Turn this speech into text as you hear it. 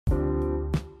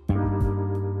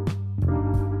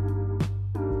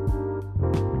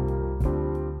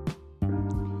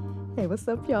what's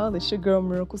up, y'all? It's your girl,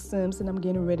 Miracle Sims, and I'm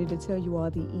getting ready to tell you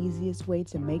all the easiest way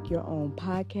to make your own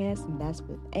podcast, and that's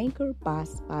with Anchor by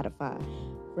Spotify.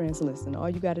 Friends, listen, all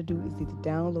you got to do is either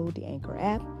download the Anchor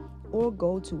app or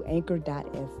go to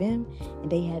anchor.fm, and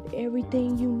they have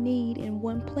everything you need in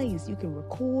one place. You can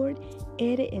record,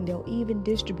 edit, and they'll even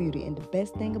distribute it. And the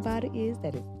best thing about it is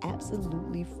that it's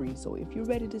absolutely free. So if you're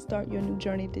ready to start your new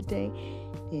journey today,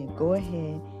 then go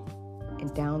ahead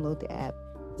and download the app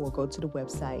or go to the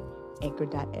website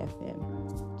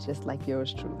anchor.fm, just like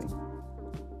yours truly.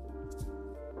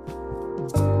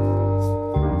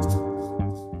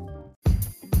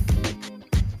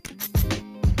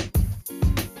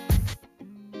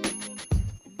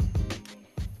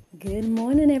 Good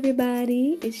morning,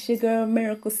 everybody. It's your girl,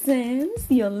 Miracle Sims.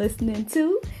 You're listening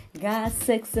to God,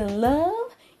 Sex, and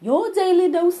Love, your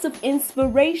daily dose of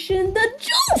inspiration, the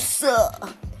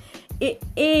juicer. It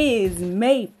is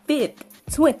May 5th,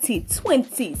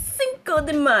 2020, Cinco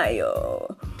de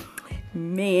Mayo.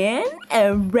 Man,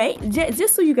 right,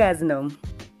 just so you guys know,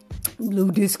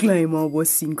 little disclaimer on what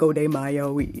Cinco de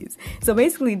Mayo is. So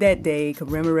basically that day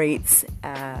commemorates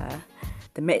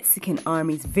the Mexican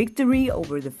army's victory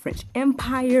over the French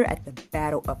Empire at the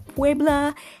Battle of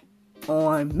Puebla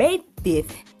on May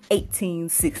 5th,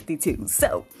 1862.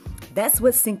 So that's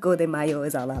what Cinco de Mayo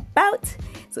is all about.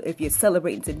 So if you're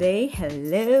celebrating today,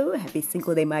 hello, happy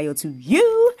Cinco de Mayo to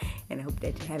you. And I hope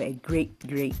that you have a great,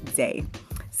 great day.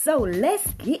 So let's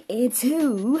get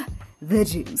into the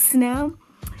juice. Now,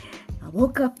 I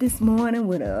woke up this morning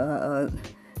with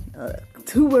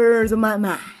two words on my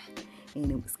mind.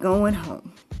 And it was going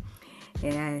home.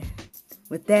 And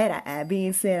with that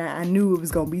being said, I knew it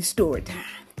was going to be story time.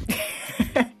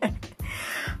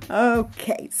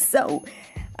 Okay, so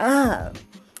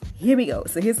here we go.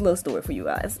 So here's a little story for you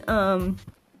guys. How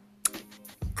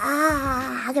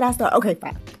can I start? Okay,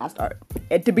 fine. I'll start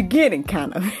at the beginning,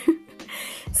 kind of.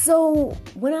 So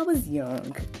when I was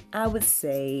young, I would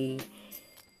say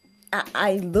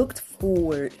I looked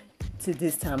forward to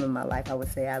this time in my life. I would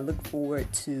say I looked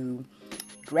forward to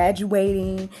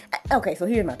graduating. Okay, so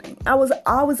here's my thing. I was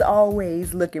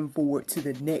always looking forward to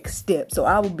the next step. So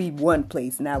I would be one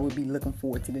place and I would be looking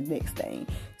forward to the next thing.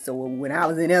 So when I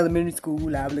was in elementary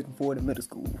school, I was looking forward to middle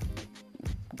school.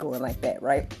 Going like that,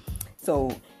 right?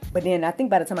 So, but then I think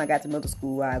by the time I got to middle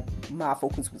school, my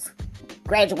focus was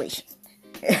graduation.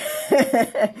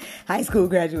 High school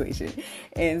graduation.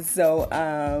 And so,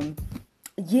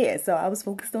 so I was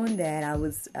focused on that.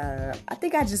 I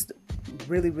think I just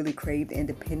really, really craved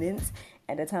independence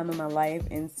at the time of my life.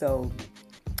 And so,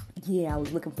 I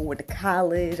was looking forward to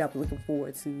college. I was looking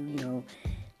forward to,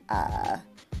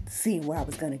 seeing where I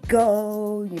was going to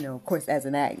go. Of course, as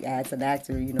an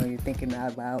actor, you're thinking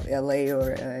about LA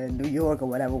or New York or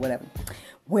whatever.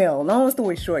 Well, long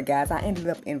story short, guys, I ended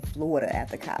up in Florida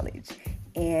after college.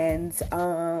 And, so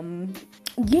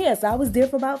I was there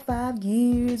for about 5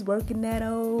 years working at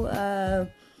old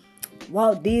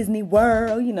Walt Disney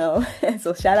World,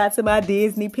 So shout out to my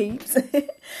Disney peeps.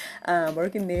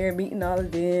 Working there, meeting all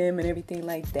of them and everything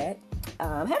like that.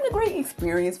 Having a great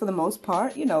experience for the most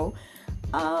part,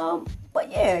 But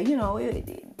yeah,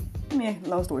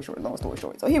 long story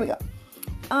short. So here we go.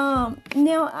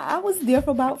 Now I was there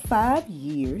for about 5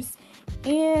 years.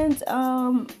 And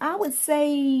I would say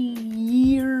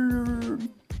year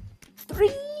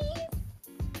 3,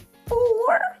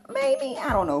 4, maybe. I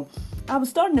don't know. I was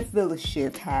starting to feel a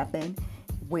shift happen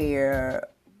where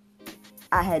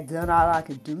I had done all I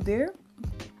could do there.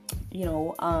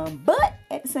 But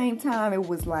at the same time, it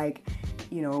was like,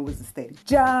 it was a steady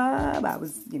job. I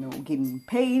was, getting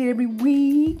paid every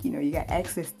week. You got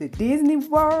access to Disney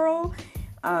World.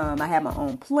 I had my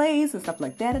own place and stuff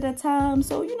like that at the time.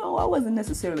 So, I wasn't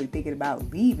necessarily thinking about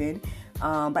leaving.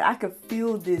 But I could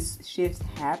feel this shift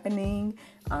happening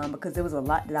because there was a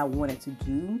lot that I wanted to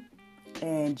do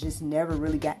and just never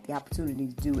really got the opportunity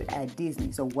to do it at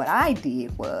Disney. So what I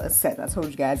did was, as I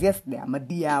told you guys yesterday, I'm a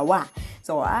DIY.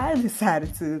 So I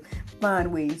decided to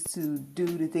find ways to do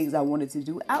the things I wanted to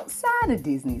do outside of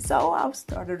Disney. So I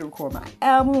started to record my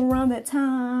album around that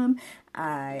time.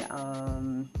 I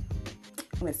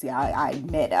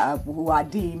met who I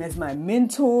deem as my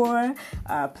mentor,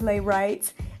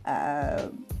 playwright,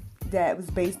 that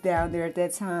was based down there at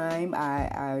that time.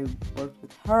 I worked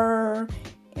with her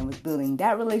and was building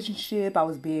that relationship. I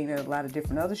was being at a lot of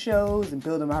different other shows and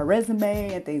building my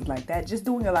resume and things like that. Just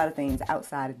doing a lot of things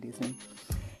outside of Disney.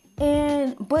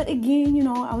 But again,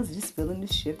 I was just feeling the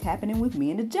shift happening with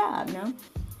me and the job now.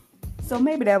 So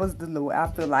maybe that was the Lord.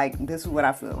 I feel like this is what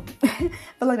I feel. I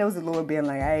feel like that was the Lord being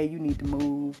like, hey, you need to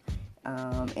move.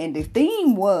 And the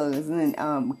theme was,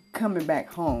 coming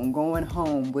back home, going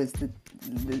home was the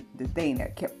thing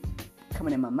that kept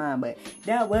coming in my mind. But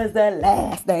that was the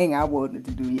last thing I wanted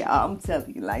to do, y'all. I'm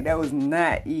telling you, like, that was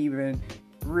not even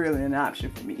really an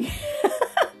option for me.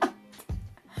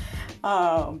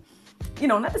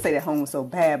 Not to say that home was so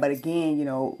bad, but again,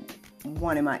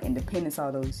 wanting my independence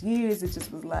all those years, it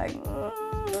just was like,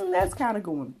 that's kind of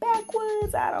going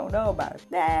backwards. I don't know about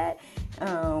that.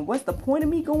 What's the point of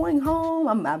me going home?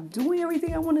 I'm doing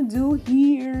everything I want to do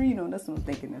here. That's what I'm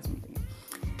thinking.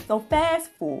 So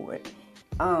fast forward.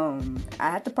 I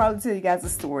have to probably tell you guys the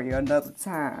story another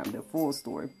time, the full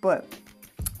story. But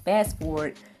fast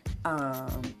forward,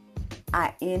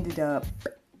 I ended up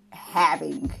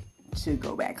having to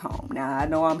go back home. Now, I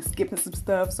know I'm skipping some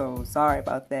stuff, so sorry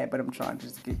about that, but I'm trying to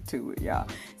just get to it, y'all.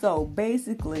 So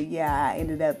basically, I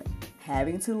ended up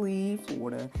having to leave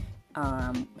Florida,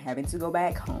 having to go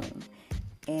back home,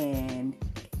 and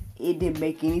it didn't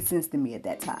make any sense to me at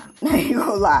that time. I ain't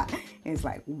gonna lie. It's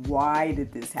like, why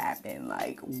did this happen?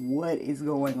 Like, what is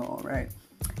going on, right?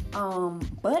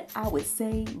 But I would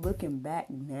say, looking back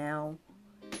now,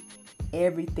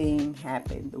 everything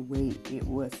happened the way it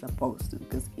was supposed to.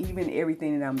 Because even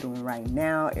everything that I'm doing right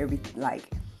now, the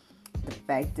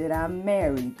fact that I'm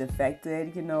married, the fact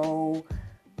that,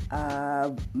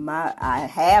 I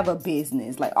have a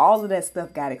business, like all of that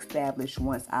stuff got established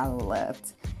once I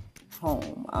left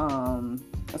home.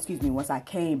 Once I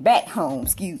came back home,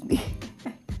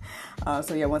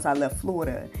 once I left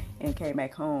Florida and came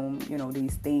back home,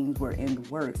 these things were in the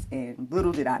works. And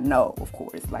little did I know, of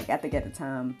course, like I think at the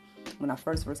time, when I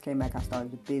first came back, I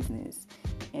started a business,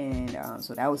 and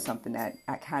so that was something that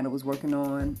I kind of was working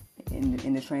on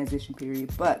in the transition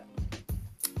period. But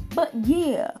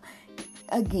yeah,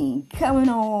 again, coming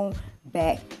on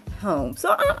back home.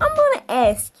 So I'm gonna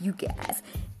ask you guys,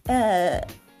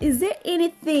 is there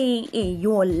anything in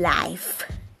your life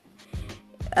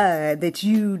that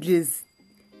you just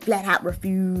flat out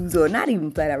refuse, or not even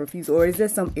flat out refuse, or is there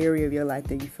some area of your life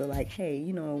that you feel like,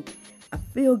 hey, I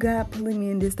feel God pulling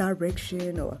me in this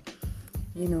direction, or,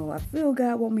 I feel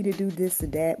God want me to do this or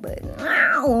that, but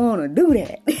I don't want to do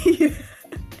that.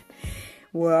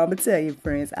 Well, I'm going to tell you,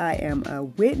 friends, I am a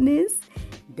witness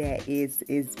that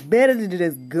it's better to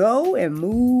just go and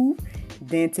move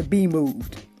than to be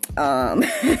moved. Because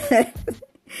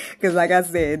like I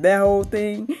said, that whole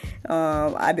thing,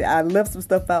 I left some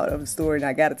stuff out of the story, and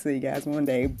I got to tell you guys one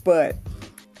day, but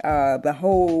the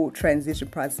whole transition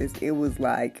process, it was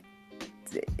like,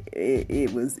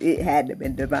 it had to have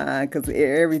been divine, because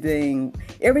everything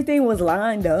was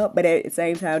lined up, but at the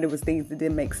same time there was things that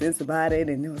didn't make sense about it,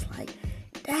 and it was like,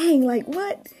 dang, like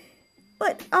what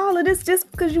all of this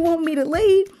just because you want me to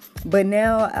leave? But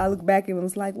now I look back and it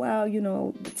was like, wow,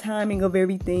 the timing of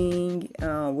everything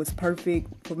was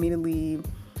perfect for me to leave.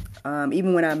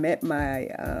 Even when I met my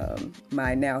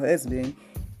now husband,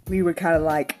 we were kind of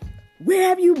like, where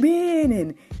have you been?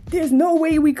 And there's no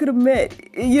way we could have met.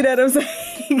 You know what I'm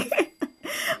saying?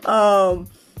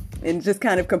 And just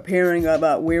kind of comparing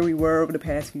about where we were over the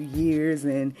past few years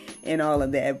and all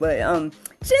of that. But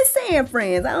just saying,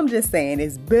 friends, I'm just saying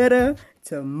it's better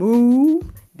to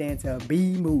move than to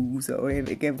be moved. So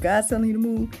if God's telling you to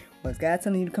move, or if God's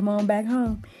telling you to come on back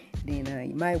home, then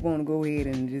you might want to go ahead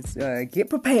and just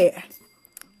get prepared.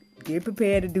 Get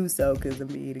prepared to do so, because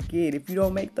again, if you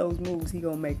don't make those moves, He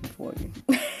gonna make them for you.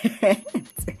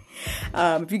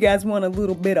 If you guys want a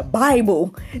little bit of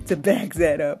Bible to back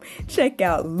that up, check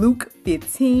out Luke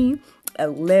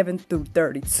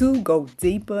 15:11-32. Go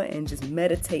deeper and just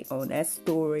meditate on that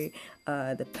story,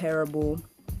 the parable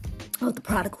of the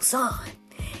prodigal son,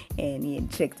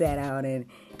 and check that out, and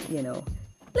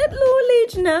let Lord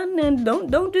lead you now, and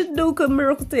don't just do because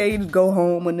miracles tell you to go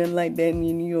home and then like that,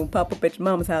 and you pop up at your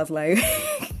mama's house like,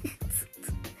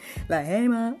 like, hey,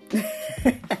 mom.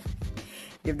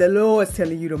 If the Lord's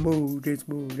telling you to move, just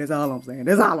move. That's all I'm saying.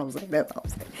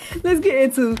 Let's get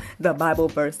into the Bible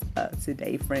verse of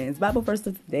today, friends. Bible verse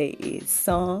of today is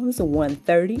Psalms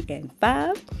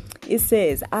 130:5. It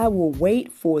says, I will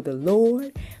wait for the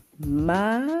Lord,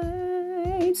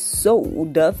 my soul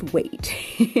doth wait.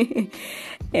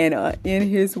 And in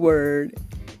His word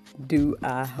do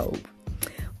I hope.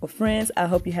 Well, friends, I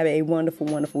hope you have a wonderful,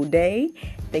 wonderful day.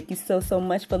 Thank you so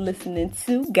much for listening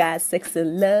to God, Sex,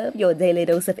 and Love, your daily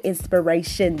dose of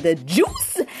inspiration, the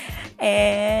juice.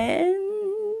 And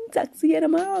talk to you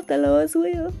tomorrow, if the Lord's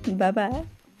will. Bye-bye.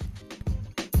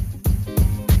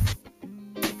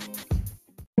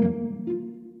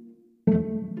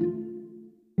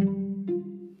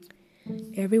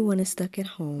 Everyone is stuck at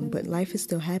home, but life is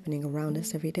still happening around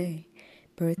us every day.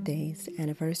 birthdays,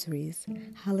 anniversaries,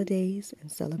 holidays,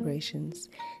 and celebrations.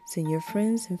 Send your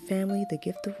friends and family the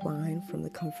gift of wine from the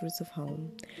comforts of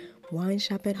home. Wine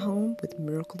shop at home with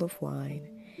Miracle of Wine.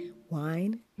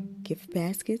 Wine, gift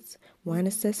baskets, wine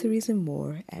accessories, and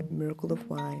more at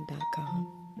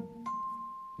miracleofwine.com.